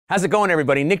How's it going,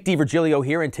 everybody? Nick DiVirgilio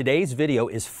here, and today's video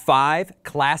is 5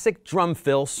 classic drum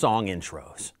fill song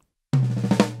intros.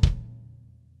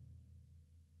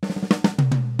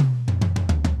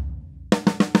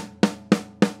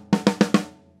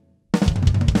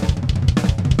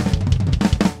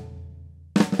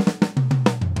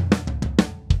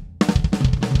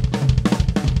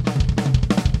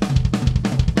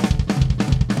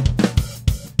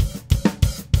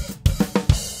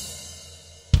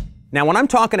 Now, when I'm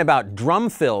talking about drum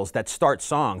fills that start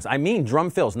songs, I mean drum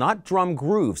fills, not drum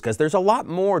grooves, because there's a lot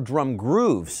more drum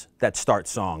grooves that start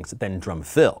songs than drum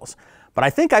fills. But I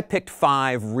think I picked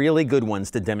 5 really good ones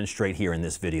to demonstrate here in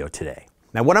this video today.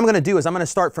 Now, what I'm going to do is I'm going to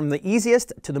start from the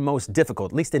easiest to the most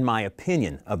difficult, at least in my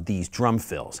opinion, of these drum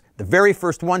fills. The very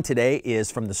first one today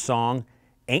is from the song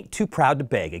Ain't Too Proud to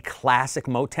Beg, a classic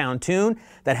Motown tune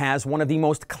that has one of the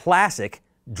most classic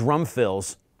drum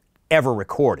fills ever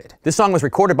recorded. This song was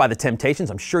recorded by the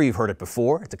Tempations. I'm sure you've heard it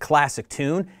before. It's a classic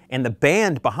tune, and the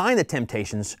band behind the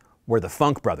Tempations were the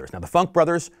Funk Brothers. Now, the Funk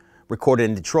Brothers recorded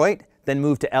in Detroit, then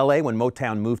moved to LA when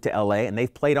Motown moved to LA, and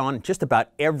they've played on just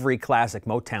about every classic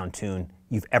Motown tune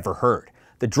you've ever heard.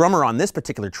 The drummer on this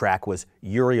particular track was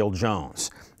Uriel Jones.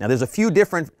 Now, there's a few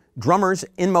different drummers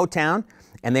in Motown,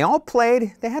 and they all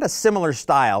played, they had a similar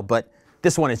style, but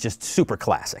this one is just super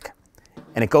classic.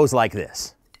 And it goes like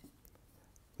this.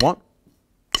 1,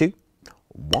 2,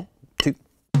 1, 2.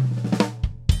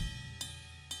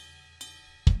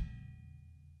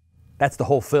 That's the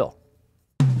whole fill.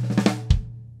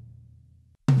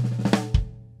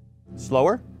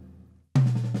 Slower.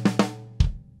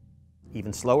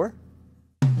 Even slower.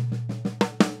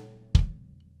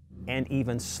 And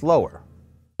even slower.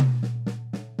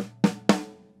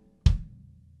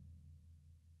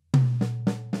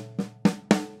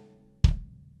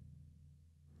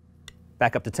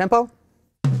 Back up to tempo.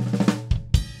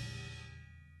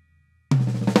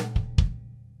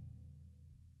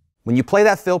 When you play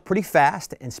that fill pretty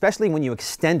fast, and especially when you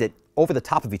extend it over the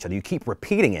top of each other, you keep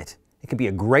repeating it, it can be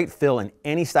a great fill in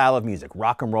any style of music,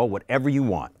 rock and roll, whatever you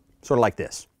want. Sort of like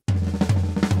this.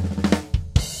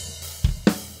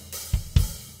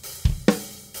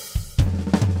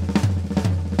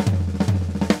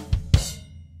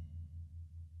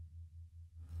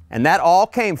 And that all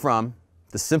came from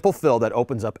the simple fill that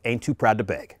opens up Ain't Too Proud to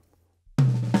Beg.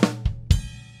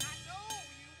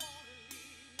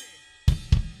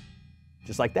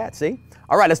 Just like that, see?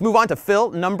 All right, let's move on to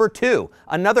fill number 2,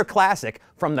 another classic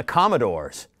from the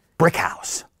Commodores, Brick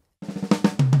House.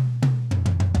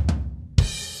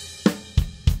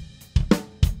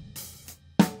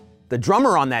 The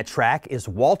drummer on that track is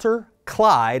Walter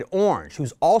Clyde Orange,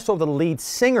 who's also the lead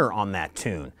singer on that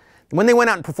tune. When they went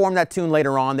out and performed that tune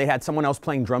later on, they had someone else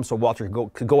playing drums so Walter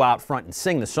could go out front and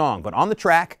sing the song. But on the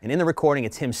track and in the recording,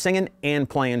 it's him singing and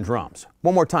playing drums.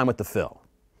 One more time with the fill.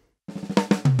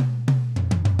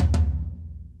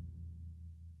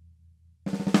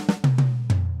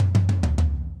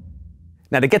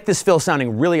 Now, to get this fill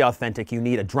sounding really authentic, you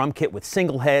need a drum kit with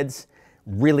single heads,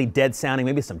 really dead sounding,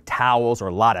 maybe some towels or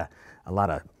a lot of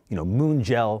moon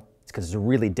gel. It's because it's a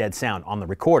really dead sound on the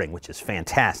recording, which is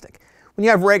fantastic. When you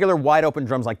have regular wide open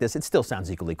drums like this, it still sounds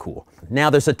equally cool. Now,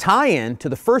 there's a tie-in to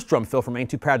the first drum fill from Ain't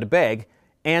Too Proud to Beg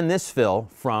and this fill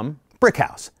from Brick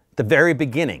House, the very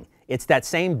beginning. It's that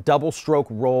same double stroke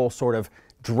roll sort of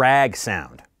drag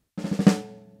sound,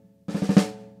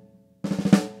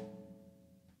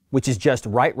 which is just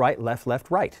right, right, left,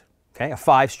 left, right. Okay, a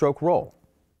 5-stroke roll.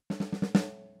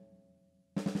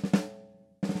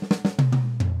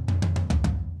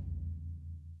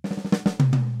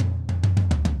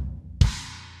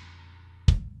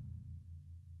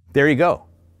 There you go.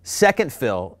 Second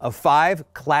fill of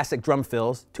 5 classic drum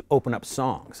fills to open up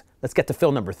songs. Let's get to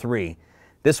fill number 3.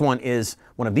 This one is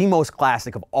one of the most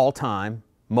classic of all time.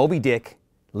 Moby Dick,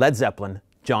 Led Zeppelin,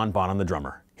 John Bonham the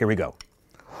drummer. Here we go.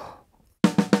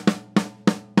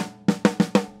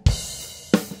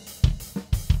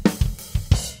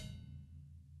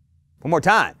 One more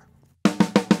time.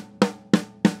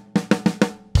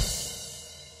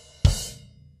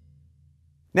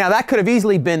 Now, that could have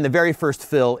easily been the very first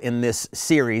fill in this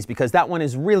series because that one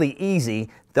is really easy.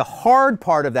 The hard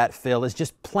part of that fill is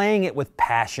just playing it with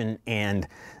passion and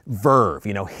verve.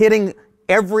 You know, hitting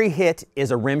every hit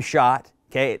is a rim shot,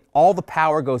 okay? All the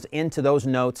power goes into those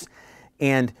notes,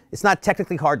 and it's not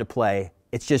technically hard to play.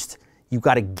 It's just you've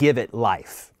got to give it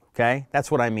life, okay?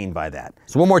 That's what I mean by that.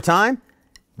 So one more time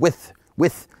with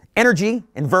energy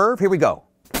and verve. Here we go.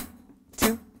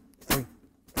 2, 3,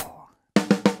 4.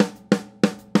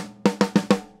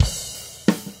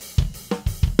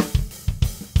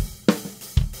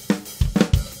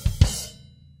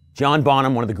 John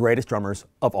Bonham, one of the greatest drummers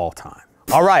of all time.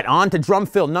 All right, on to drum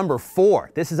fill number 4.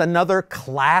 This is another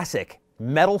classic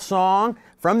metal song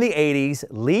from the 80s.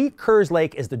 Lee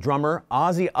Kerslake is the drummer,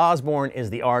 Ozzy Osbourne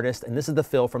is the artist, and this is the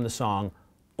fill from the song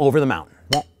Over the Mountain.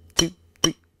 1, 2,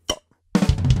 3, 4.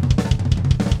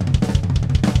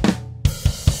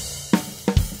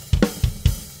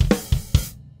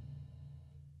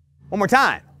 One more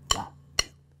time. 1, 2,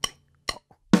 3, 4.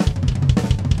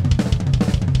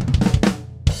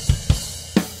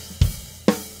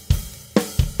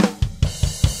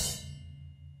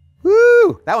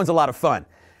 Woo! That one's a lot of fun.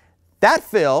 That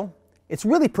fill, it's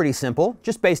really pretty simple,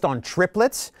 just based on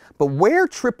triplets, but where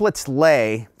triplets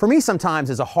lay, for me sometimes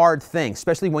is a hard thing,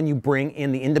 especially when you bring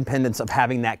in the independence of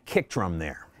having that kick drum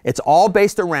there. It's all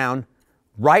based around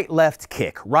right, left,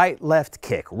 kick, right, left,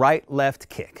 kick, right, left,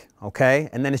 kick, okay?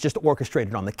 And then it's just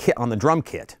orchestrated on the drum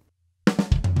kit.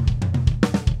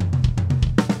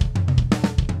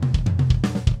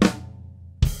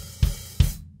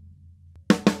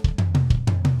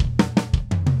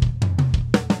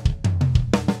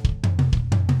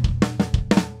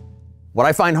 What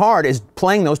I find hard is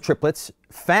playing those triplets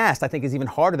fast. I think is even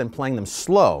harder than playing them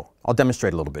slow. I'll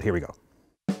demonstrate a little bit. Here we go.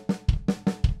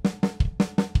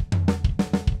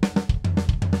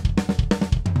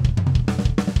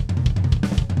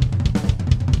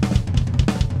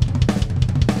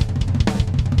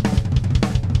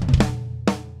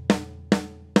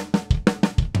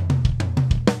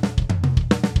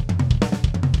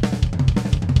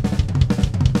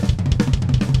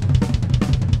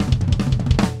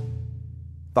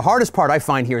 The hardest part I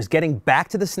find here is getting back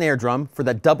to the snare drum for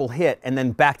that double hit and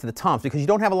then back to the toms, because you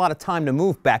don't have a lot of time to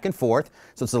move back and forth.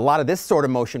 So it's a lot of this sort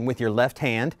of motion with your left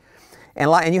hand.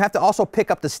 And you have to also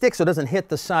pick up the stick so it doesn't hit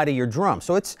the side of your drum.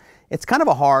 So it's kind of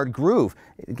a hard groove.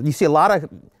 You see a lot of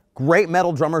great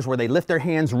metal drummers where they lift their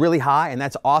hands really high, and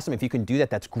that's awesome. If you can do that,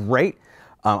 that's great.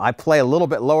 I play a little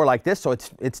bit lower like this, so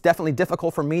it's definitely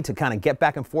difficult for me to kind of get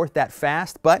back and forth that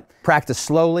fast, but practice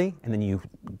slowly, and then you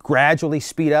gradually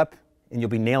speed up, and you'll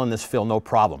be nailing this fill no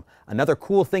problem. Another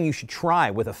cool thing you should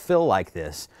try with a fill like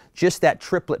this, just that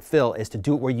triplet fill, is to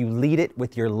do it where you lead it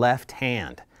with your left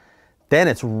hand. Then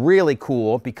it's really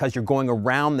cool because you're going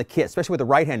around the kit, especially with a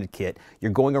right-handed kit,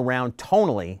 you're going around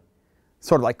tonally,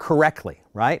 sort of like correctly,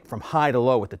 right? From high to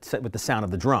low with the sound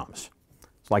of the drums.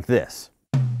 It's like this.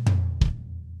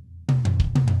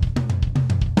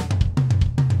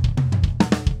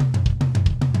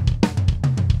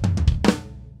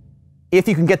 If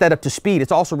you can get that up to speed,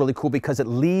 it's also really cool because it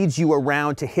leads you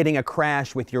around to hitting a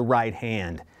crash with your right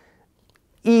hand.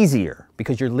 Easier,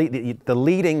 because the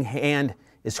leading hand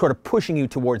is sort of pushing you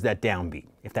towards that downbeat,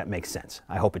 if that makes sense.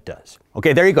 I hope it does.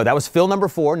 Okay, there you go. That was fill number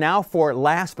 4. Now for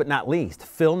last but not least,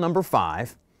 fill number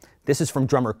 5. This is from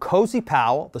drummer Cozy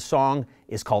Powell. The song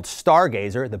is called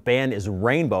Stargazer. The band is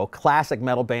Rainbow, classic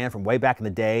metal band from way back in the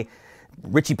day.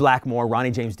 Richie Blackmore,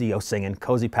 Ronnie James Dio singing.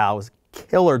 Cozy Powell was a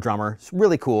killer drummer. It's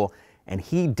really cool. And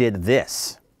he did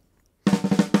this.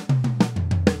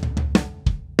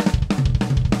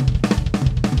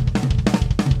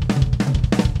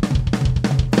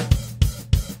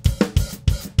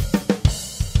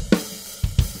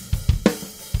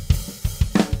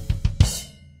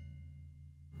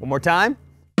 One more time.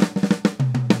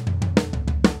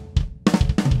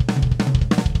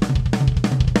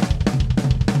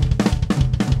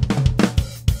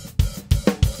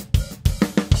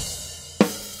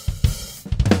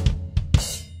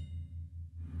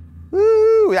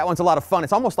 That one's a lot of fun.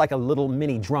 It's almost like a little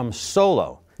mini drum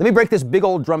solo. Let me break this big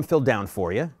old drum fill down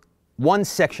for you, one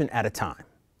section at a time.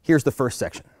 Here's the first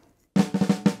section.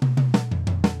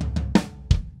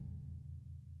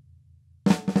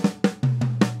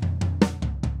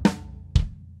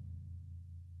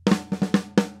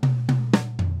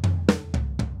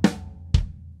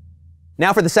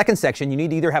 Now for the second section, you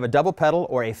need to either have a double pedal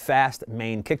or a fast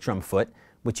main kick drum foot,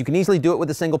 which you can easily do it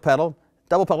with a single pedal.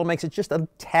 Double pedal makes it just a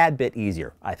tad bit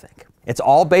easier, I think. It's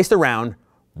all based around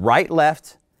right,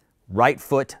 left, right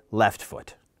foot, left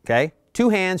foot, okay? 2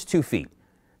 hands, 2 feet.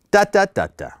 Da, da, da,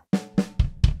 da.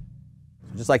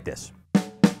 Just like this.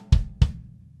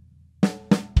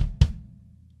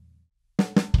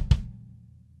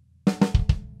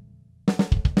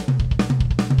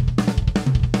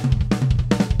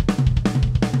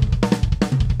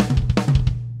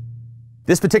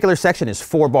 This particular section is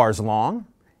 4 bars long.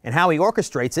 And how he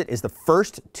orchestrates it is the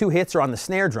first 2 hits are on the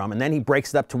snare drum, and then he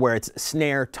breaks it up to where it's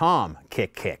snare, tom,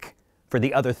 kick, kick for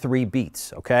the other 3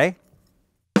 beats, okay?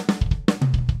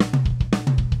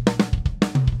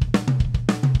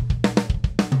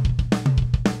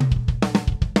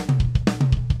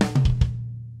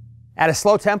 At a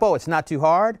slow tempo, it's not too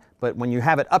hard, but when you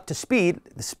have it up to speed,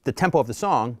 the tempo of the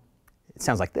song, it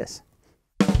sounds like this.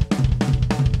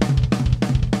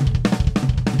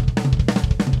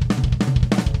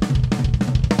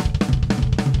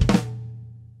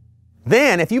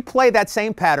 Then, if you play that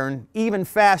same pattern even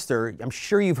faster, I'm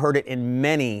sure you've heard it in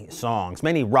many songs,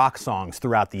 many rock songs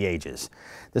throughout the ages.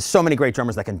 There's so many great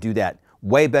drummers that can do that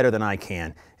way better than I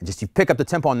can. And just you pick up the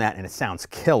tempo on that and it sounds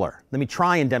killer. Let me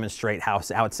try and demonstrate how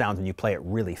it sounds when you play it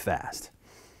really fast.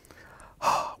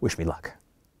 Wish me luck.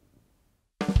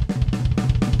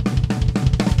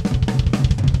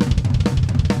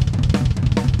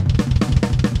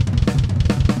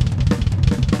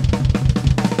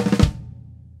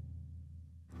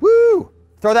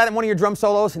 Throw that in one of your drum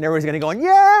solos and everybody's going to go,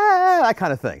 yeah, that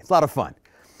kind of thing. It's a lot of fun.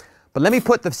 But let me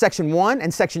put the section 1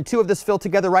 and section 2 of this fill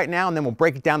together right now, and then we'll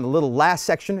break it down the little last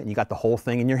section, and you got the whole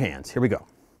thing in your hands. Here we go.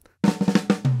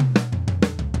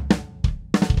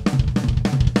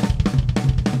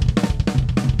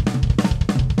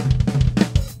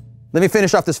 Let me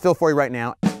finish off this fill for you right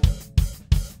now.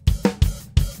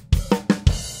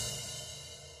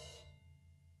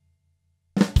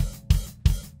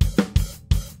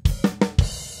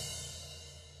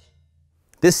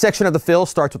 This section of the fill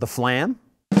starts with a flam,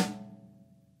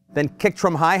 then kick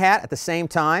drum hi-hat at the same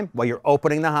time while you're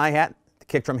opening the hi-hat. The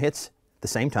kick drum hits at the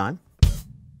same time.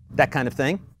 That kind of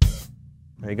thing.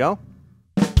 There you go.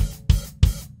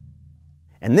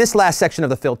 And this last section of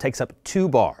the fill takes up 2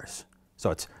 bars. So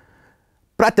it's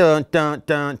all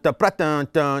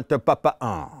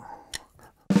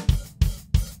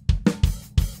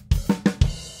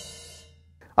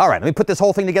right, let me put this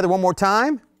whole thing together one more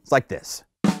time. It's like this.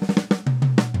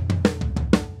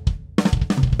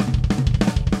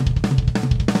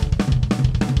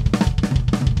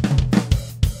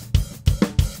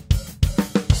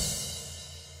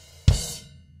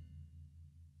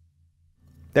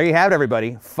 There you have it,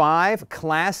 everybody. 5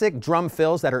 classic drum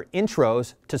fills that are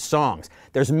intros to songs.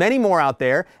 There's many more out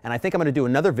there, and I think I'm going to do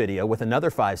another video with another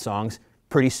 5 songs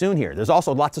pretty soon here. There's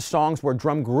also lots of songs where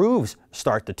drum grooves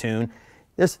start the tune.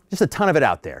 There's just a ton of it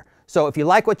out there. So if you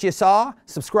like what you saw,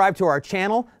 subscribe to our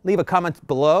channel, leave a comment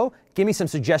below, give me some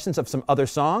suggestions of some other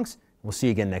songs. We'll see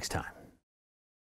you again next time.